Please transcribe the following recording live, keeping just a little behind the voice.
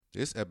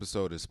This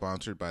episode is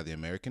sponsored by the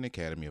American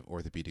Academy of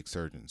Orthopedic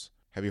Surgeons.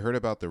 Have you heard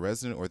about the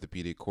Resident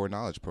Orthopedic Core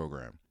Knowledge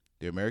Program?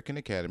 The American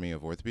Academy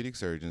of Orthopedic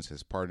Surgeons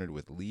has partnered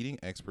with leading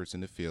experts in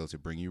the field to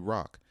bring you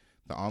ROCK,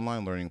 the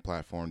online learning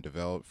platform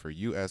developed for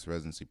U.S.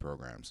 residency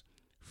programs.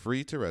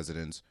 Free to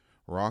residents,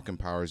 ROCK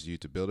empowers you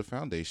to build a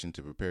foundation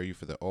to prepare you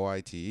for the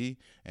OITE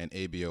and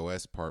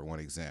ABOS Part 1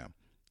 exam.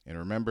 And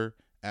remember,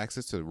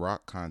 access to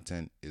ROCK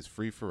content is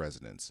free for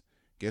residents.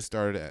 Get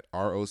started at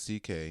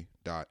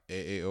rock.aaos.org.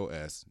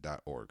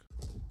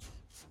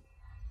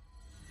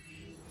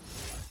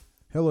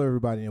 Hello,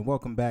 everybody, and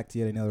welcome back to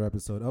yet another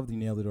episode of the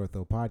Nailed It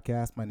Ortho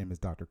podcast. My name is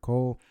Dr.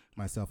 Cole.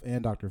 Myself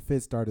and Dr.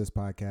 Fitz started this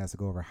podcast to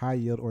go over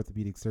high-yield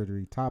orthopedic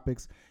surgery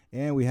topics,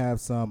 and we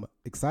have some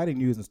exciting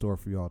news in store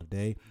for you all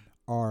today.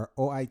 Our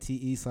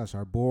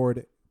OITE/our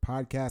board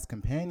podcast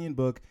companion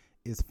book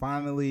is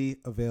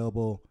finally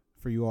available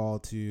for you all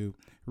to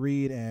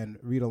read and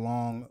read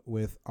along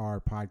with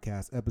our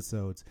podcast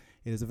episodes.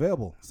 It is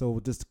available. So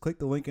just click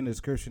the link in the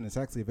description. It's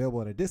actually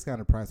available at a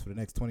discounted price for the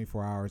next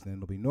 24 hours, and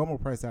it'll be normal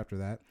price after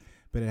that.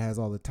 But it has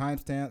all the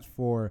timestamps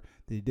for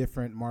the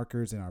different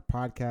markers in our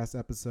podcast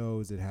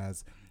episodes. It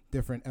has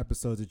different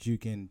episodes that you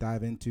can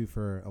dive into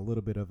for a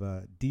little bit of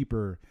a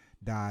deeper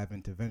dive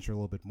and to venture a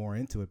little bit more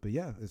into it. But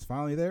yeah, it's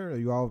finally there.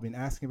 You all have been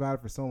asking about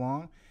it for so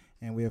long,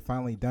 and we have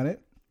finally done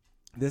it.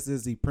 This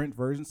is the print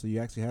version, so you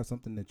actually have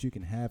something that you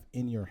can have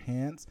in your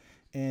hands.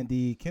 And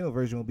the Kindle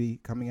version will be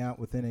coming out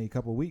within a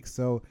couple of weeks.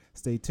 So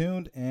stay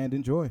tuned and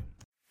enjoy.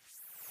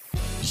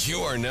 You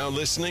are now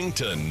listening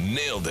to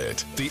Nailed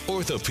It, the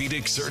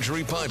Orthopedic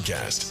Surgery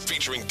Podcast,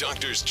 featuring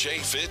Doctors Jay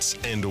Fitz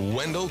and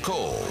Wendell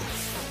Cole.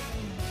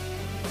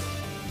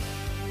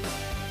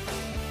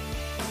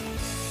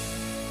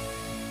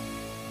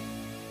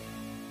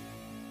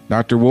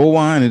 Dr.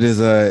 Woolwine,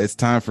 it's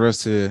time for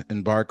us to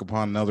embark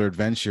upon another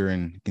adventure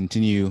and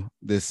continue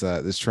this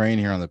train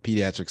here on the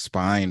pediatric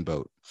spine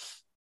boat.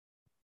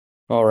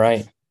 All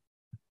right.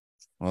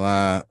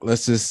 Well,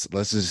 let's just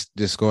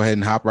go ahead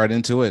and hop right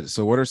into it.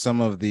 So what are some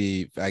of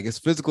the,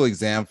 physical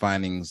exam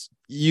findings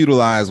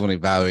utilized when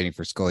evaluating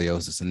for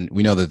scoliosis? And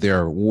we know that there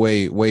are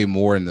way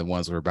more than the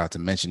ones we're about to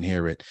mention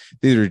here, but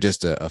these are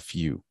just a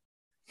few.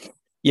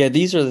 Yeah,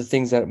 these are the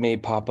things that may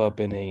pop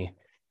up in an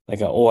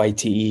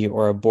OITE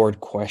or a board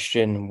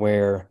question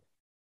where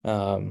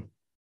when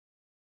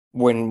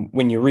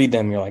you read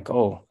them, you're like,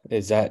 oh,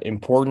 is that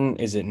important?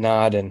 Is it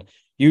not? And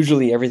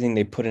usually everything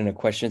they put in a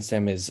question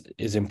stem is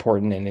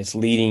important, and it's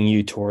leading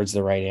you towards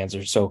the right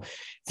answer. So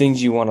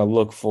things you want to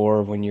look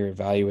for when you're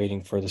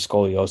evaluating for the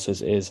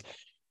scoliosis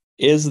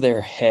is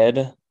their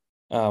head,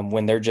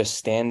 when they're just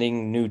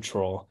standing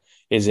neutral,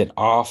 is it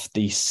off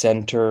the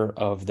center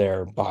of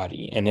their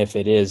body? And if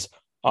it is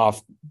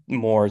off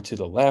more to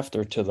the left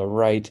or to the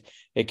right,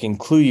 it can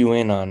clue you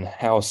in on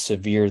how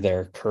severe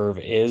their curve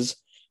is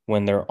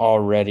when they're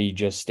already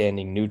just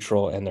standing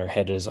neutral and their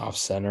head is off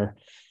center.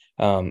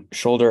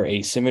 Shoulder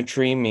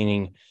asymmetry,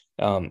 meaning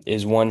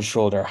is one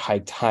shoulder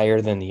hiked higher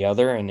than the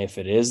other? And if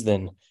it is,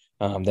 then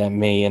that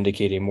may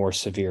indicate a more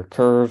severe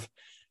curve.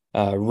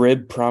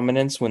 Rib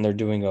prominence when they're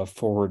doing a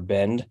forward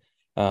bend.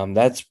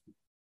 That's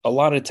a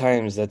lot of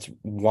times that's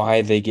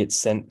why they get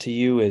sent to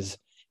you, is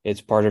it's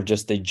part of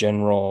just the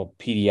general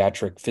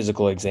pediatric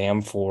physical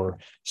exam for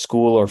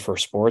school or for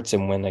sports.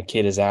 And when a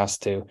kid is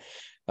asked to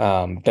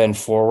bend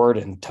forward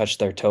and touch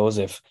their toes,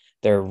 if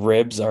their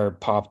ribs are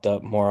popped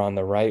up more on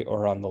the right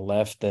or on the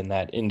left, then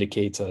that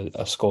indicates a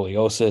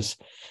scoliosis.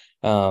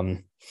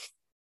 Then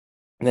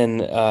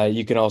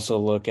you can also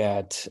look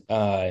at,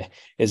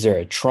 is there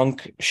a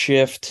trunk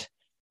shift,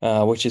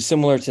 which is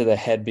similar to the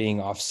head being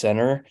off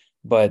center,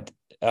 but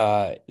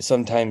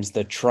sometimes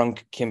the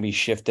trunk can be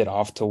shifted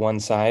off to one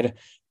side,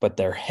 but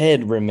their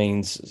head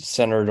remains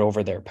centered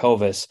over their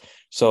pelvis.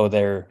 So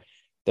their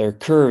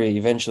curve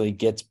eventually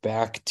gets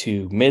back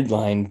to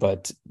midline,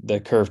 but the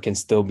curve can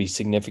still be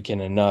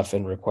significant enough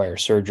and require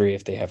surgery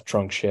if they have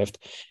trunk shift.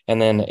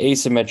 And then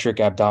asymmetric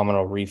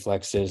abdominal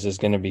reflexes is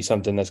going to be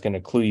something that's going to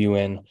clue you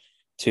in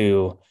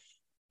to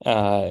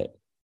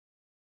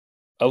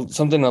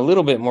something a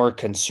little bit more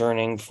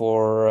concerning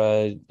for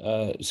a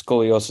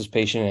scoliosis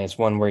patient. And it's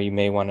one where you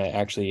may want to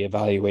actually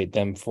evaluate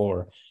them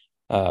for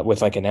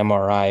with like an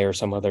MRI or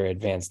some other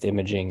advanced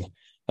imaging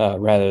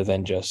rather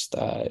than just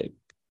PA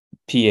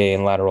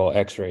and lateral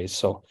x-rays.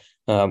 So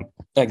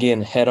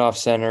again, head off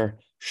center,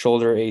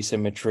 shoulder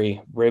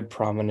asymmetry, rib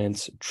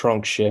prominence,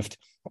 trunk shift,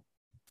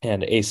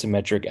 and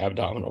asymmetric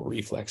abdominal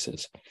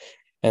reflexes.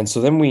 And so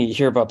then we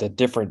hear about the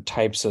different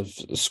types of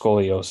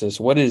scoliosis.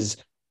 What is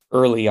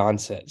early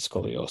onset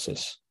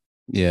scoliosis?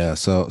 Yeah,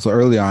 so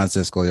early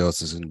onset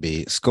scoliosis would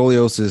be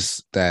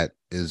scoliosis that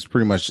is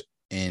pretty much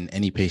in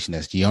any patient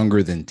that's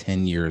younger than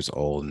 10 years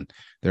old. And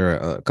there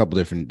are a couple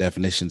different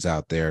definitions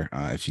out there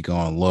if you go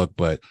and look.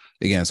 But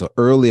again, so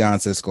early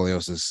onset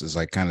scoliosis is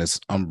like kind of this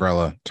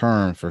umbrella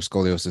term for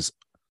scoliosis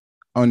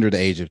under the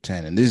age of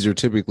 10. And these are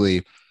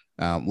typically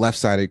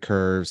left-sided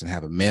curves and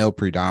have a male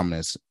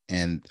predominance.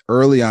 And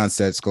early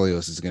onset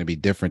scoliosis is going to be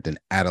different than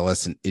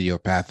adolescent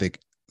idiopathic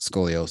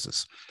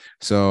scoliosis.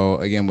 So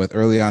again, with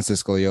early onset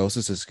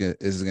scoliosis, this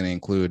is going to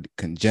include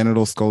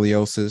congenital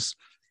scoliosis,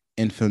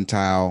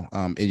 infantile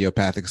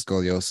idiopathic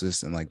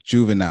scoliosis, and like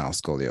juvenile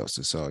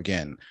scoliosis. So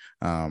again,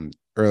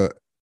 early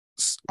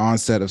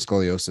onset of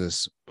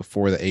scoliosis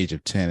before the age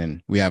of 10.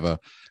 And we have a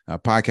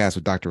podcast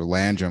with Dr.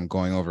 Landrum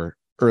going over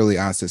early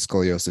onset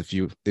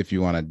scoliosis if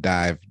you want to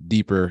dive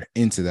deeper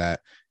into that.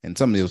 And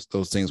some of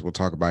those things we'll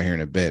talk about here in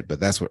a bit, but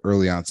that's what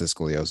early onset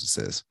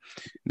scoliosis is.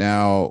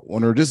 Now,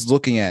 when we're just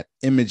looking at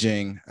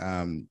imaging,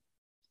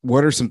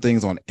 what are some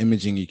things on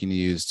imaging you can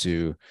use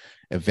to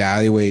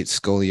evaluate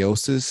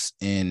scoliosis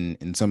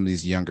in some of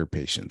these younger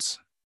patients?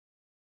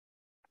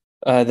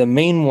 The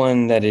main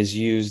one that is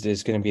used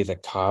is going to be the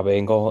Cobb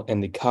angle,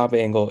 and the Cobb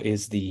angle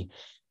is the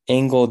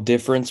angle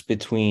difference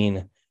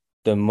between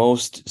the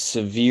most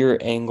severe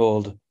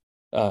angled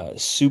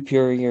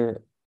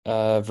superior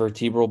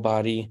vertebral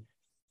body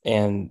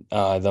and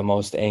the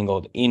most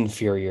angled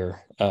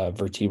inferior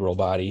vertebral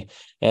body.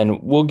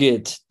 And we'll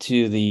get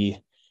to the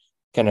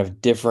kind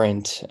of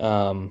different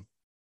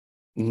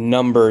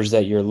numbers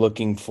that you're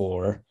looking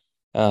for,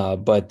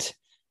 but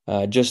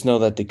just know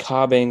that the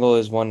Cobb angle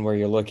is one where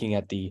you're looking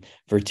at the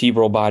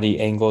vertebral body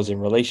angles in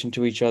relation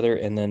to each other,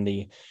 and then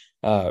the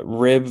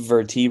rib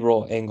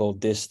vertebral angle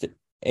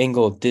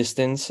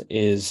distance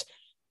is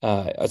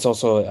it's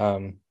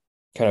also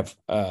kind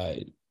of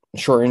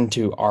shortened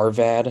to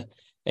RVAD,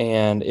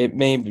 and it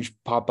may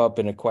pop up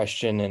in a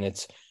question, and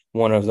it's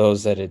one of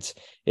those that it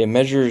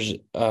measures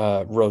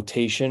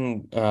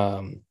rotation,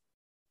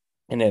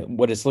 and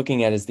what it's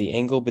looking at is the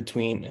angle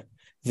between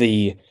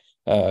the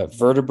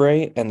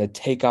vertebrae and the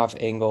takeoff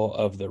angle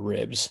of the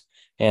ribs,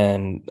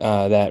 and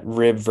that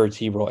rib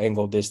vertebral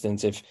angle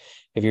distance. If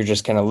you're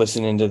just kind of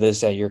listening to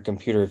this at your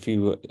computer, if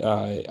you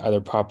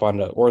either pop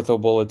onto Ortho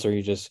Bullets or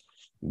you just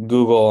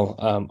Google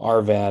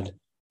RVAD,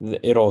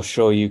 it'll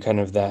show you kind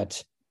of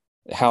that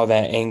how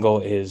that angle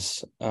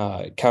is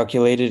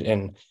calculated.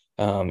 And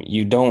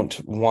you don't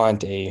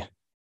want a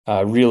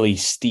really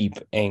steep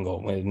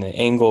angle. When the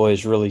angle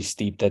is really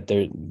steep,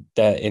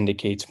 that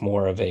indicates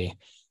more of a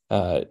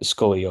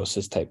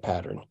scoliosis type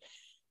pattern.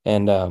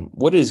 And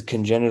what is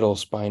congenital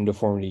spine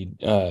deformity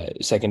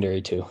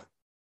secondary to?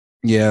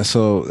 Yeah,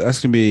 so that's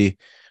gonna be,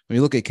 when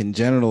you look at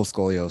congenital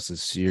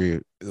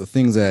scoliosis, the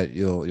things that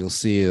you'll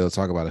see, they'll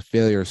talk about a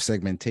failure of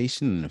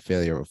segmentation and a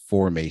failure of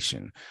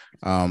formation.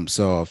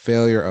 So a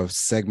failure of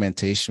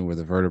segmentation, where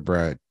the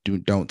vertebrae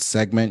don't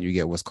segment, you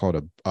get what's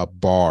called a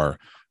bar,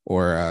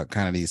 or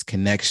kind of these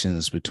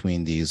connections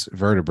between these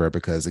vertebrae,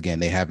 because again,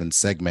 they haven't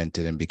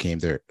segmented and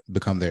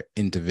become their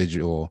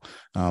individual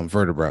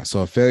vertebra. So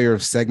a failure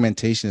of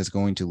segmentation is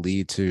going to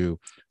lead to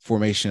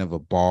formation of a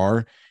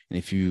bar. And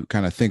if you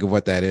kind of think of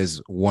what that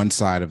is, one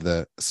side of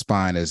the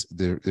spine is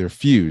they're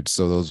fused.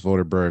 So those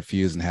vertebrae are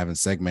fused and haven't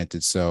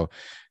segmented. So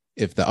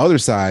if the other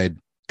side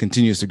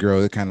continues to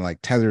grow, it kind of like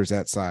tethers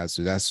that side.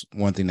 So that's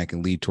one thing that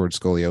can lead towards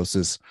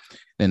scoliosis.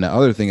 And the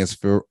other thing is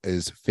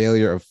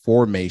failure of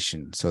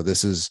formation. So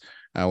this is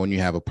when you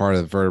have a part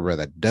of the vertebra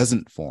that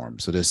doesn't form.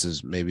 So this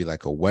is maybe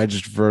like a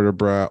wedged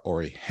vertebra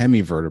or a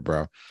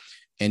hemivertebra.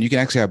 And you can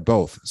actually have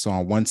both. So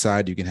on one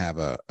side, you can have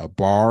a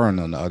bar, and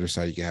on the other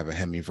side, you can have a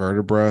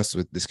hemivertebra.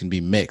 So this can be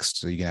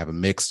mixed. So you can have a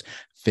mixed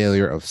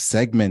failure of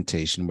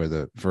segmentation, where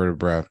the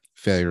vertebra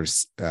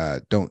failures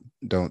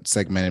don't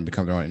segment and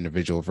become their own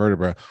individual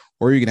vertebra,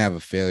 or you can have a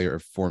failure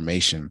of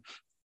formation.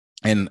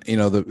 And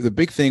the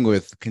big thing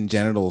with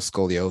congenital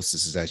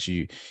scoliosis is that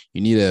you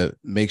need to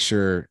make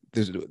sure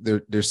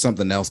there's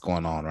something else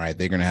going on, right?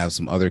 They're going to have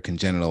some other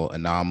congenital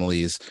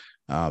anomalies.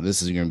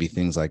 This is going to be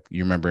things like,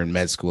 you remember in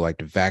med school, like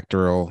the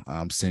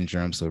VACTERL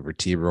syndrome, so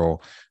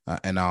vertebral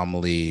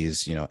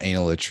anomalies,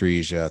 anal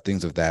atresia,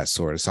 things of that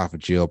sort,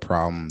 esophageal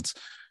problems.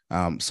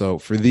 So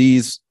for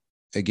these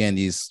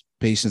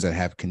patients that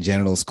have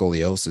congenital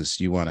scoliosis,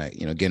 you want to,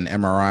 get an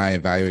MRI,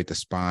 evaluate the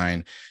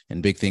spine,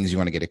 and big things, you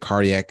want to get a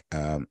cardiac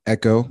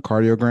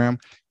echocardiogram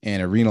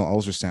and a renal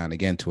ultrasound,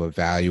 again, to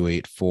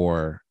evaluate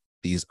for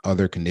these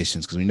other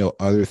conditions, because we know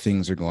other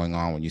things are going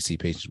on when you see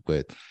patients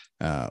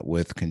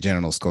with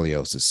congenital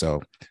scoliosis.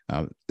 So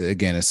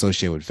again,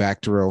 associated with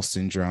VACTERL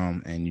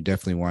syndrome, and you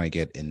definitely want to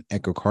get an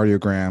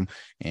echocardiogram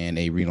and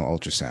a renal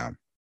ultrasound.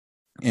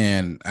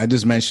 And I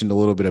just mentioned a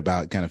little bit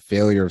about kind of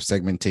failure of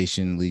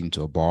segmentation leading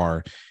to a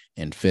bar,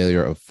 and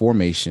failure of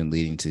formation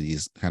leading to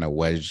these kind of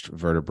wedged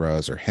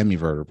vertebrae or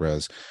hemivertebrae.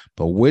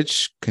 But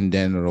which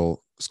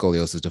congenital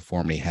scoliosis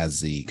deformity has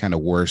the kind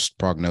of worst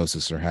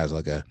prognosis, or has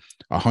like a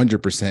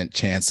 100%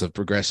 chance of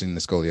progressing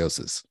to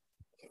scoliosis?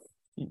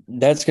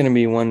 That's going to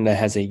be one that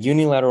has a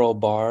unilateral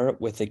bar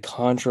with a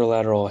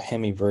contralateral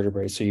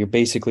hemivertebrae. So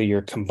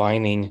you're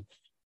combining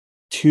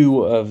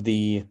two of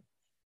the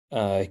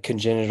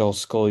congenital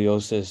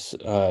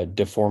scoliosis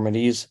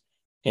deformities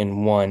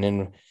in one,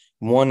 and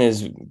one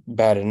is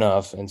bad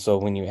enough. And so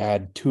when you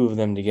add two of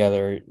them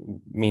together,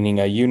 meaning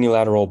a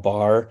unilateral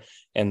bar,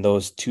 and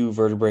those two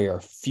vertebrae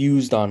are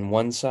fused on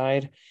one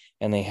side,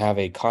 and they have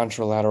a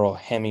contralateral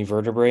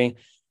hemivertebrae,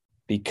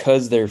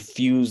 because they're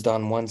fused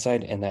on one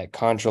side and that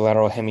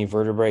contralateral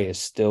hemivertebrae is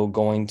still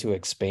going to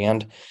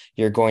expand,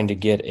 you're going to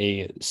get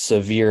a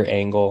severe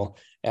angle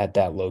at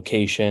that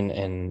location.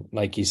 And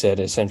like you said,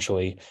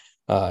 essentially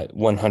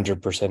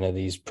 100% of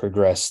these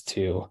progress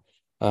to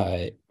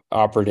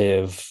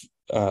operative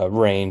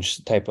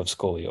range type of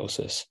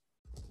scoliosis.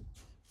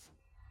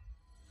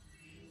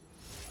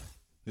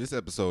 This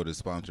episode is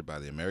sponsored by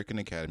the American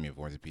Academy of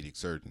Orthopedic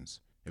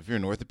Surgeons. If you're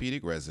an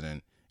orthopedic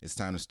resident, it's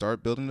time to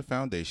start building the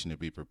foundation to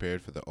be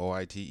prepared for the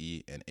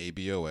OITE and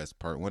ABOS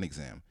Part 1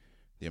 exam.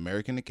 The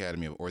American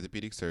Academy of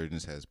Orthopedic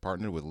Surgeons has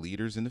partnered with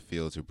leaders in the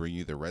field to bring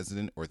you the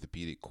Resident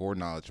Orthopedic Core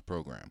Knowledge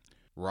Program.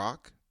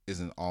 ROC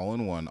is an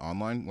all-in-one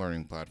online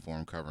learning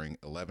platform covering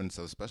 11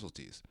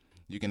 subspecialties.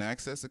 You can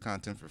access the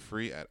content for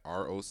free at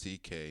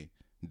rock.aaos.org.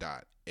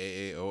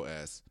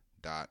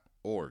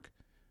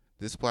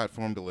 This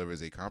platform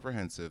delivers a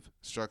comprehensive,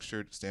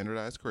 structured,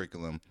 standardized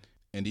curriculum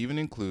and even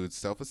includes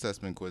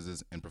self-assessment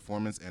quizzes and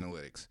performance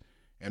analytics.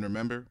 And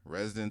remember,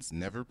 residents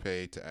never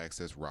pay to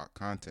access ROC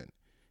content.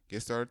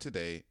 Get started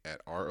today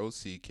at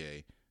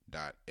rock.aaos.org.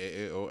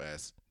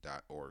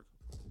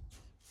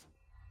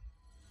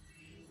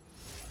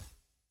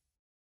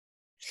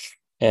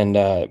 And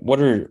what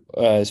are,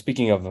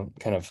 speaking of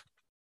kind of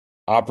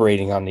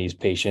operating on these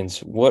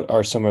patients, what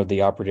are some of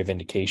the operative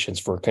indications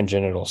for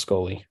congenital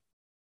scoli?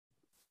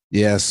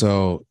 Yeah,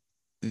 so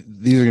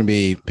these are going to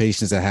be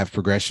patients that have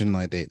progression,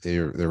 like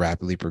they're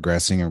rapidly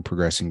progressing or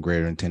progressing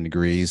greater than 10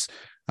 degrees.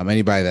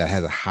 Anybody that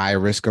has a high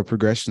risk of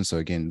progression. So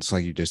again, it's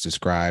like you just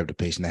described, a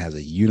patient that has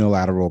a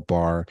unilateral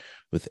bar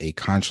with a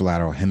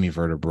contralateral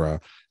hemivertebra.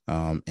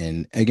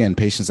 And again,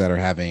 patients that are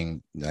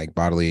having like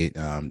bodily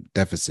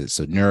deficits,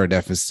 so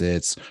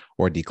neurodeficits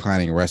or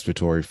declining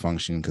respiratory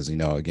function, because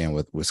again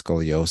with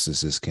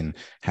scoliosis, this can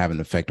have an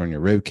effect on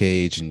your rib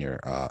cage and your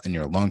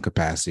lung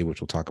capacity,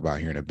 which we'll talk about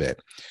here in a bit.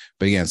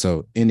 But again,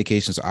 so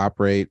indications to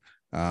operate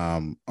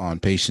on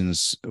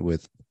patients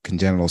with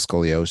congenital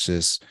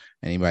scoliosis,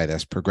 anybody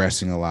that's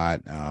progressing a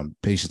lot,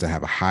 patients that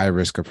have a high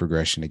risk of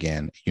progression,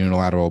 again,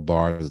 unilateral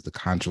bar with the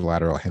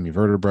contralateral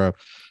hemivertebra,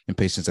 and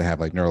patients that have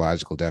like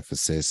neurological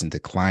deficits and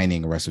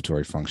declining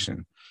respiratory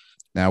function.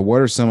 Now,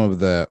 what are some of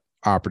the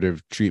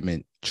operative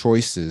treatment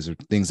choices or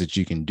things that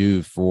you can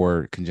do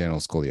for congenital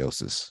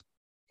scoliosis?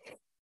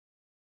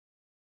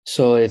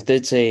 So if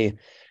it's a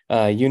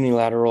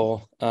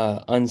unilateral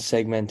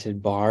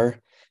unsegmented bar,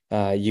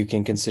 you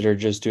can consider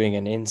just doing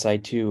an in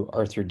situ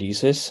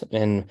arthrodesis.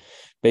 And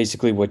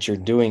basically what you're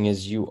doing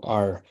is you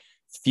are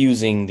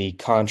fusing the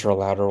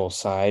contralateral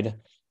side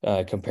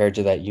compared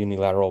to that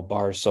unilateral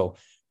bar. So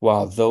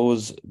while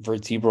those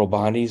vertebral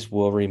bodies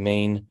will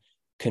remain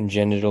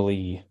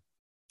congenitally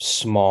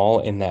small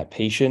in that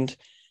patient,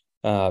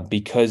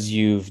 because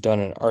you've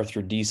done an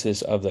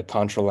arthrodesis of the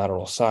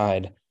contralateral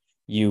side,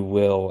 you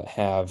will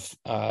have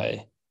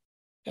kind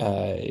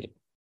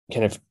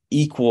of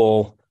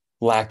equal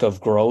lack of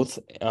growth.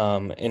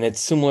 And it's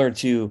similar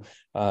to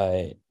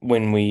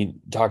when we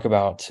talk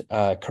about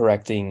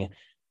correcting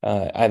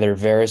either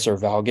varus or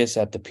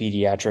valgus at the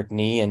pediatric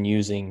knee and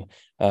using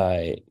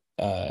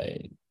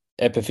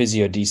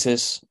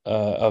epiphysiodesis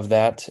of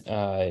that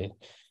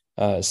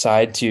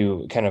side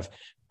to kind of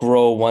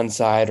grow one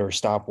side or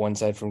stop one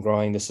side from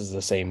growing. This is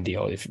the same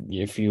deal.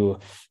 If you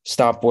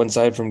stop one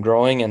side from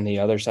growing and the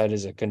other side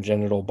is a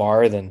congenital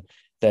bar, then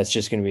that's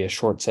just going to be a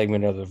short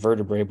segment of the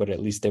vertebrae, but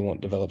at least they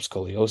won't develop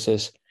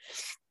scoliosis.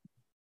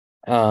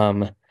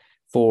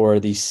 For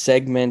the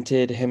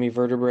segmented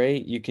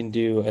hemivertebrae, you can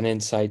do an in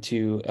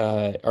situ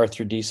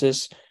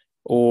arthrodesis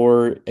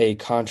or a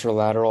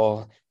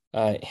contralateral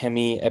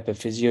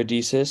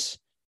hemiepiphysiodesis.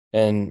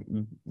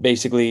 And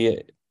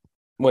basically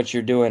what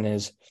you're doing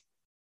is,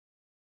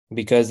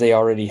 because they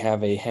already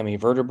have a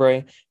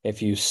hemivertebrae,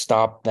 if you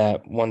stop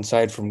that one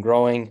side from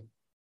growing,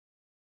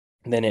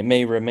 then it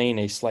may remain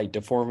a slight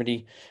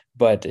deformity,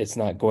 but it's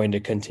not going to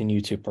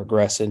continue to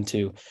progress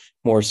into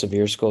more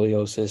severe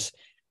scoliosis.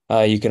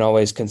 You can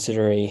always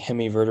consider a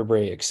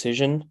hemivertebrae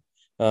excision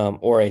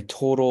or a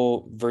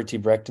total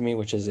vertebrectomy,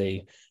 which is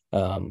a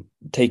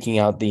taking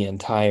out the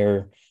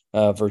entire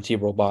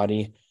vertebral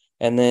body.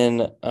 And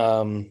then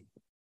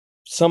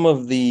some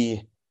of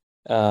the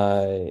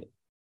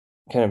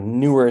kind of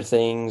newer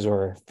things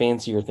or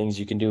fancier things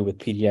you can do with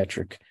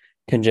pediatric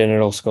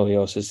congenital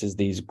scoliosis is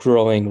these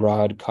growing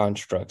rod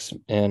constructs.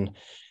 And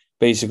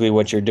basically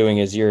what you're doing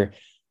is you're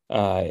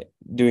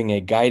doing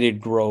a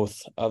guided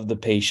growth of the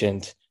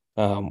patient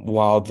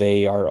while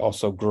they are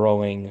also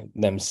growing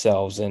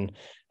themselves. And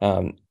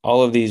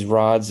all of these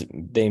rods,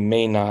 they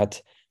may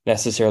not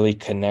necessarily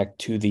connect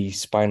to the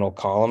spinal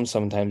column.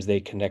 Sometimes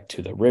they connect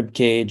to the rib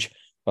cage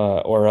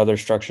or other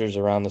structures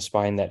around the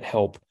spine that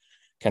help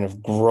kind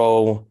of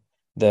grow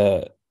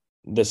the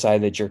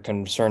side that you're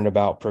concerned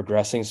about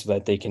progressing so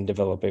that they can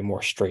develop a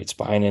more straight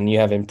spine. And you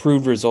have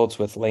improved results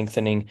with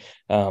lengthening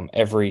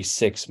every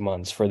 6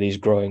 months for these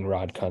growing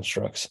rod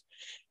constructs.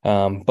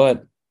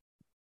 But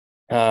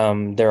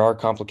there are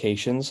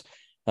complications.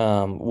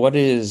 What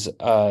is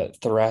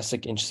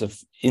thoracic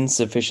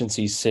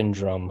insufficiency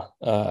syndrome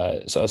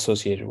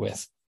associated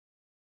with?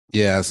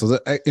 Yeah. So,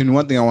 and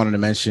one thing I wanted to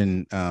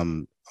mention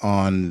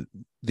on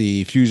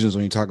the fusions,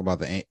 when you talk about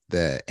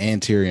the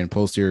anterior and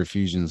posterior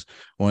fusions,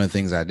 one of the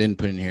things I didn't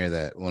put in here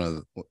that one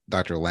of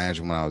Dr.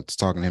 Landry, when I was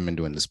talking to him and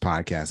doing this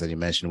podcast, that he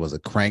mentioned was a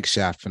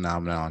crankshaft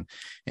phenomenon.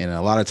 And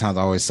a lot of times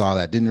I always saw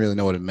that, didn't really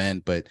know what it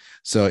meant. But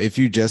so if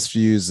you just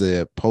fuse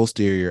the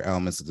posterior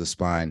elements of the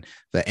spine,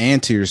 the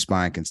anterior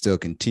spine can still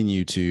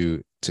continue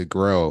to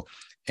grow.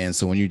 And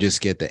so when you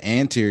just get the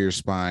anterior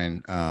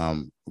spine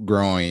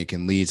growing, it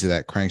can lead to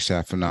that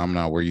crankshaft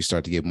phenomenon where you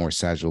start to get more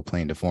sagittal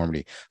plane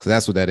deformity. So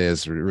that's what that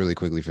is, really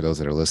quickly, for those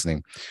that are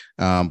listening.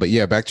 But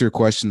yeah, back to your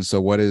question. So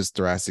what is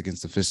thoracic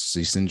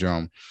insufficiency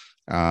syndrome?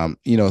 So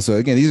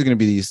again, these are going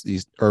to be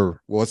these,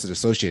 or what's it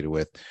associated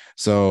with?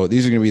 So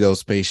these are going to be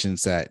those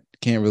patients that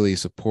can't really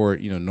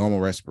support, normal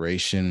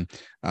respiration.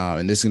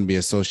 And this is going to be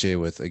associated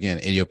with, again,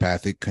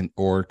 idiopathic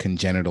or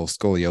congenital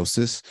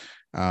scoliosis.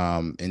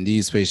 And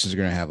these patients are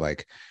going to have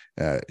like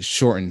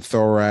shortened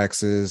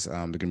thoraxes. They're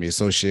going to be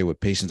associated with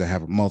patients that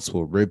have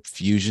multiple rib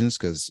fusions,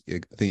 because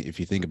if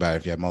you think about it,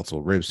 if you have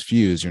multiple ribs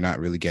fused, you're not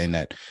really getting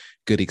that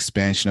good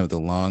expansion of the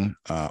lung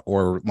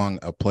or lung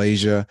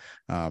aplasia.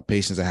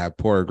 Patients that have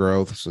poor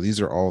growth. So these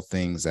are all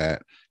things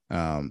that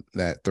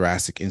that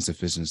thoracic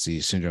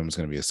insufficiency syndrome is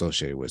going to be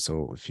associated with.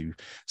 So if you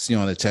see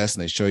on the test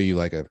and they show you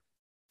like a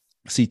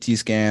CT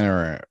scan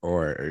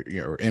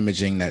or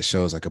imaging that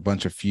shows like a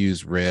bunch of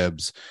fused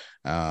ribs,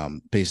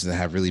 patients that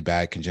have really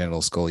bad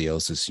congenital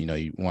scoliosis,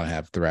 you want to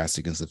have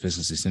thoracic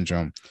insufficiency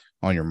syndrome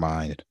on your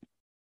mind.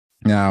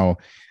 Now,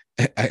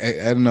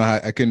 I don't know how,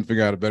 I couldn't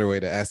figure out a better way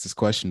to ask this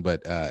question,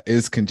 but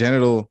is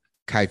congenital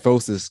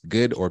kyphosis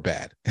good or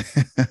bad?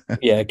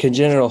 Yeah,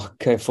 congenital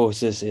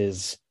kyphosis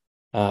is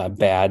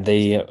bad.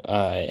 They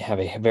have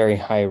a very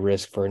high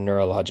risk for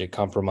neurologic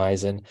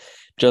compromise, and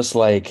just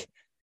like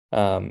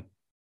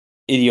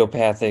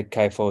idiopathic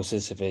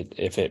kyphosis,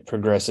 if it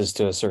progresses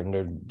to a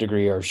certain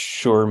degree, or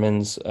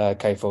Schurman's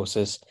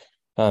kyphosis,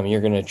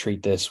 you're going to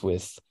treat this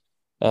with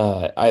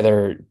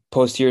either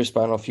posterior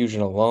spinal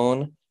fusion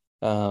alone,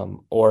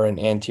 or an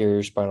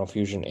anterior spinal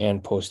fusion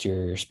and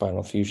posterior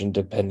spinal fusion,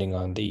 depending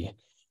on the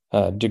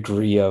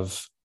degree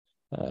of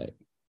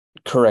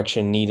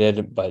correction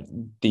needed. But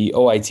the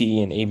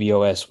OITE and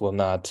EOS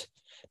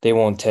they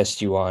won't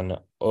test you on,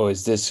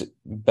 is this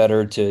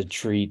better to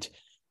treat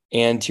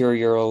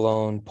anterior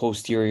alone,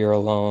 posterior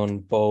alone,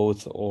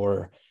 both,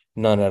 or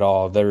none at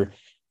all.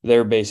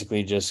 They're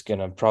basically just going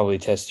to probably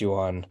test you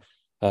on,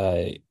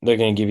 they're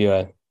going to give you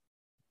a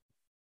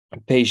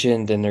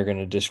patient, and they're going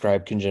to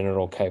describe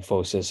congenital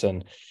kyphosis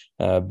and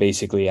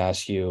basically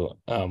ask you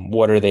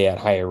what are they at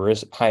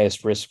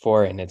highest risk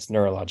for, and it's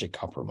neurologic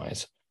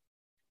compromise.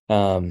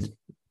 And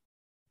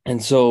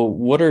so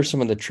what are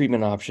some of the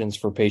treatment options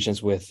for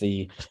patients with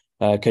the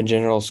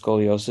congenital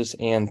scoliosis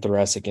and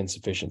thoracic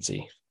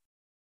insufficiency?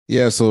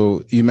 Yeah,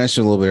 so you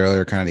mentioned a little bit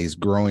earlier kind of these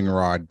growing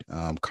rod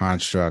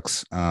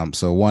constructs.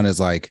 So one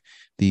is like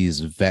these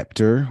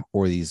Vector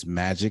or these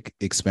magic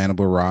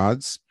expandable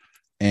rods.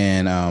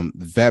 And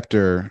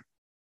Vector,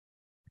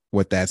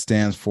 what that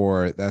stands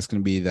for, that's going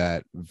to be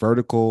that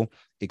vertical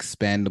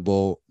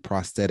expandable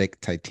prosthetic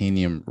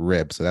titanium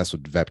rib. So that's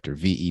what Vector,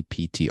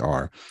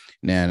 VEPTR.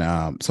 And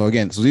then, so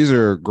these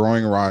are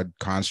growing rod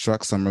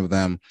constructs. Some of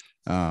them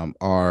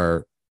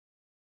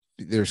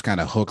there's kind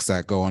of hooks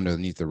that go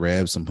underneath the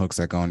ribs, some hooks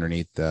that go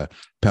underneath the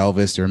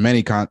pelvis. There are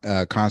many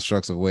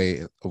constructs of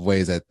ways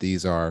that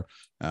these are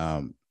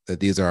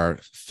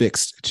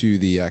fixed to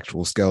the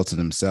actual skeleton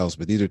themselves.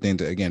 But these are things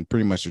that, again,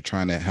 pretty much are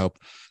trying to help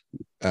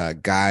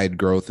guide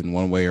growth in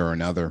one way or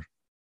another.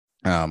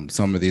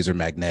 Some of these are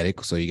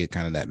magnetic, so you get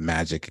kind of that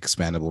magic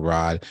expandable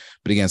rod.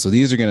 But again, so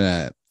these are going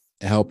to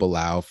help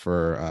allow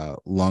for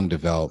lung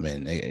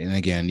development. And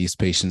again, these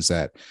patients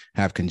that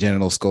have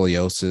congenital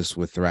scoliosis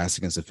with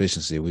thoracic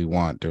insufficiency, we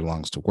want their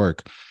lungs to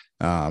work.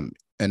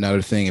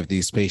 Another thing, if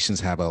these patients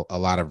have a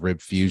lot of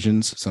rib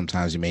fusions,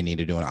 sometimes you may need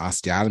to do an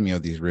osteotomy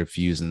of these rib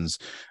fusions,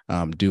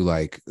 do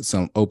like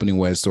some opening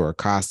wedge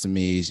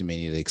thoracostomies. You may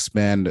need to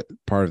expand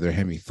part of their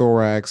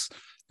hemithorax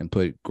and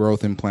put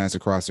growth implants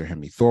across their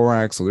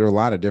hemithorax. So there are a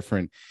lot of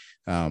different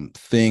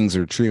things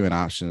or treatment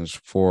options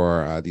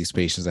for these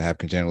patients that have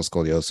congenital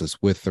scoliosis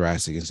with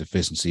thoracic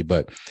insufficiency.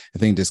 But I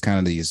think just kind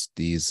of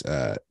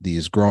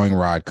these growing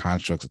rod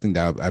constructs, I think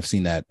that I've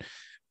seen that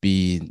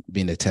being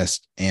a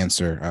test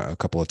answer a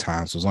couple of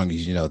times. So as long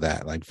as you know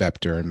that, like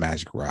Vector and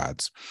magic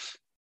rods.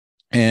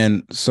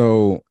 And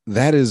so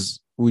that is,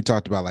 we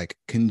talked about like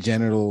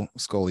congenital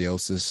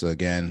scoliosis,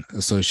 again,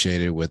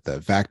 associated with the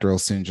VACTERL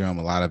syndrome,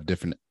 a lot of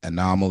different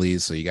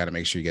anomalies. So you got to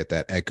make sure you get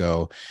that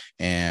echo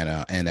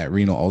and that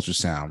renal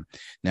ultrasound.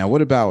 Now,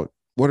 what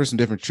are some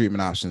different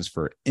treatment options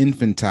for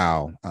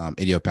infantile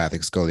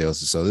idiopathic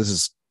scoliosis? So this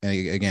is,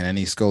 again,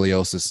 any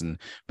scoliosis in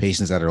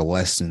patients that are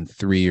less than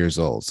 3 years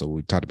old. So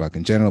we talked about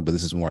congenital, but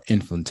this is more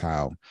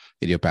infantile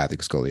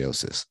idiopathic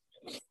scoliosis.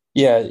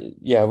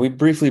 Yeah. We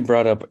briefly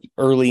brought up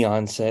early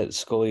onset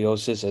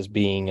scoliosis as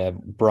being a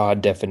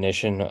broad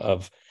definition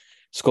of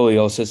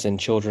scoliosis in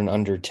children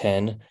under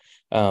 10.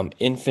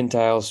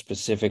 Infantile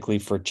specifically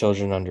for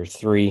children under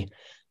 3.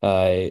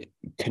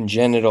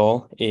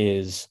 Congenital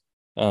is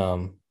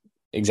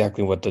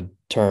exactly what the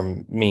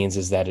term means,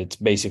 is that it's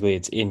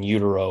in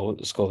utero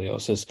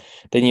scoliosis.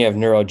 Then you have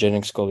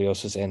neurogenic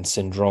scoliosis and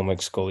syndromic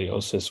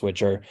scoliosis,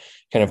 which are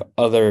kind of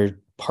other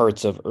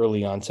parts of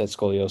early onset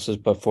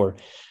scoliosis. But for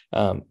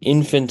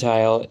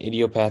infantile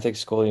idiopathic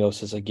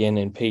scoliosis, again,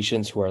 in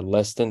patients who are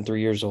less than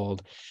 3 years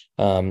old,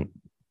 some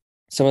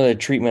of the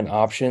treatment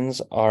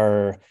options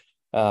are,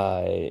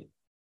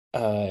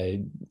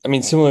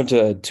 similar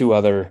to two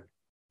other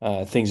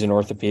things in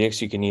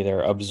orthopedics. You can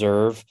either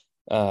observe,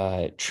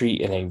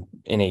 treat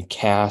in a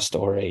cast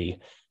or a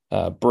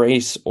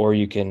brace, or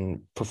you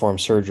can perform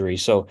surgery.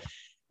 So,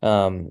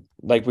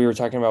 like we were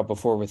talking about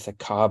before with the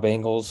Cobb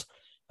angles,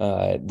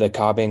 the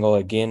Cobb angle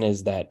again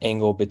is that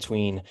angle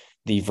between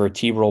the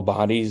vertebral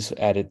bodies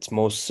at its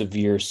most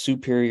severe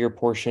superior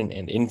portion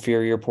and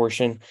inferior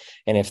portion.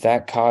 And if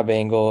that Cobb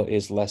angle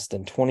is less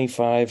than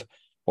 25,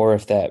 or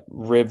if that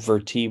rib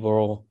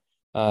vertebral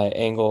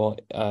angle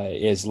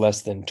is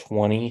less than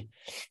 20,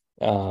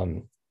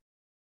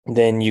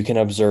 then you can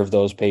observe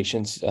those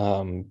patients,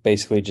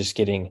 basically just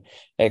getting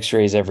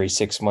x-rays every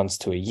 6 months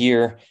to a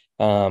year,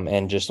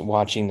 and just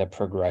watching the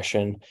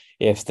progression.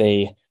 If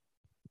they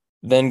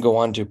then go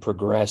on to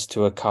progress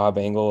to a Cobb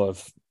angle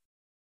of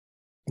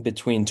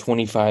between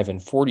 25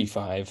 and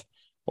 45,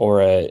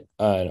 or an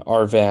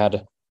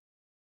RVAD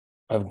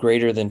of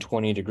greater than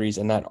 20 degrees,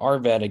 and that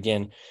RVAD,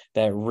 again,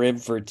 that rib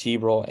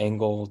vertebral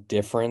angle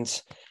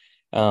difference,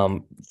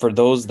 for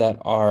those that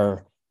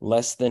are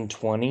less than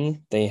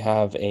 20, they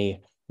have a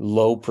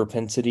low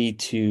propensity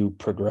to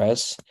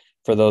progress.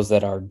 For those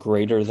that are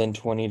greater than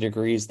 20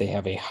 degrees, they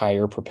have a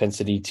higher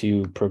propensity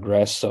to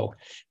progress. So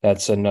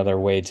that's another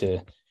way to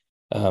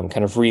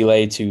kind of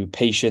relay to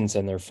patients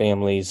and their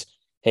families,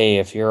 hey,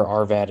 if your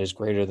RVAD is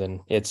greater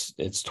than it's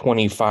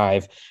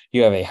 25,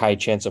 you have a high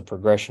chance of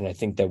progression. I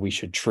think that we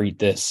should treat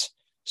this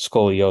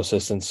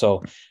scoliosis. And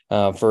so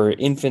for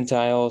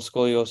infantile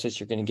scoliosis,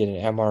 you're going to get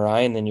an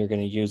MRI, and then you're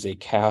going to use a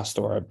cast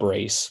or a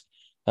brace.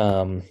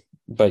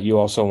 But you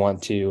also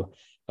want to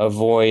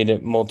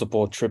avoid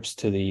multiple trips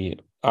to the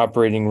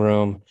operating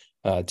room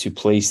to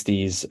place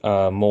these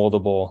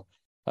moldable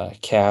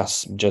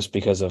casts, just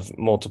because of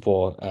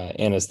multiple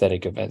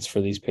anesthetic events for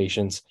these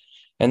patients.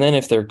 And then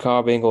if their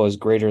Cobb angle is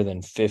greater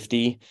than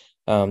 50,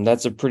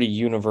 that's a pretty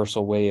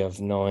universal way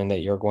of knowing that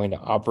you're going to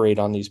operate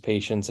on these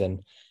patients,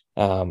 and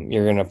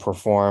you're going to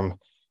perform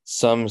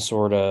some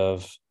sort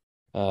of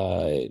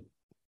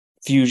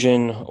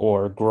fusion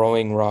or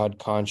growing rod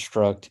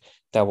construct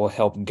that will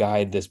help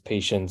guide this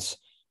patient's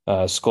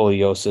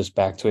scoliosis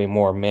back to a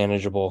more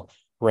manageable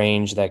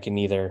range that can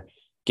either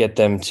get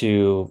them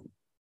to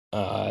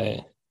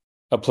a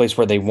place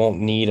where they won't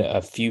need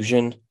a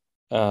fusion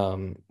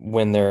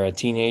when they're a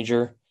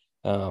teenager,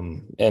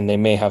 and they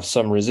may have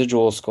some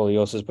residual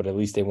scoliosis, but at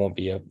least they won't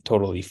be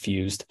totally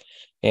fused.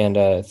 And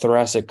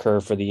thoracic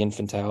curve for the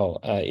infantile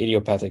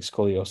idiopathic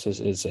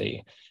scoliosis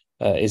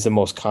is the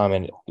most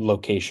common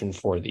location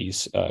for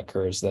these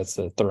curves. That's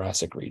the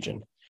thoracic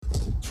region.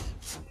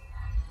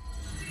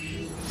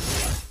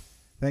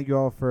 Thank you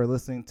all for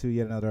listening to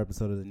yet another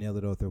episode of the Nailed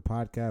It Ortho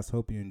podcast.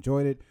 Hope you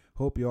enjoyed it.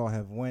 Hope you all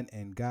have went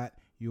and got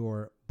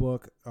your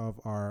book of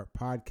our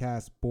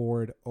podcast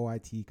board,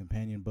 OITE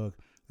companion book,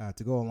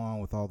 to go along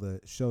with all the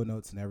show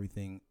notes and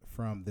everything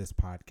from this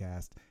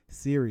podcast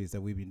series that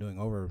we've been doing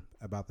over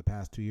about the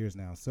past 2 years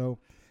now. So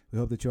we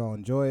hope that you all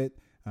enjoy it.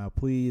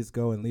 Please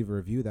go and leave a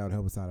review. That would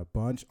help us out a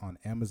bunch on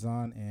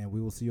Amazon, and we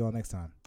will see you all next time.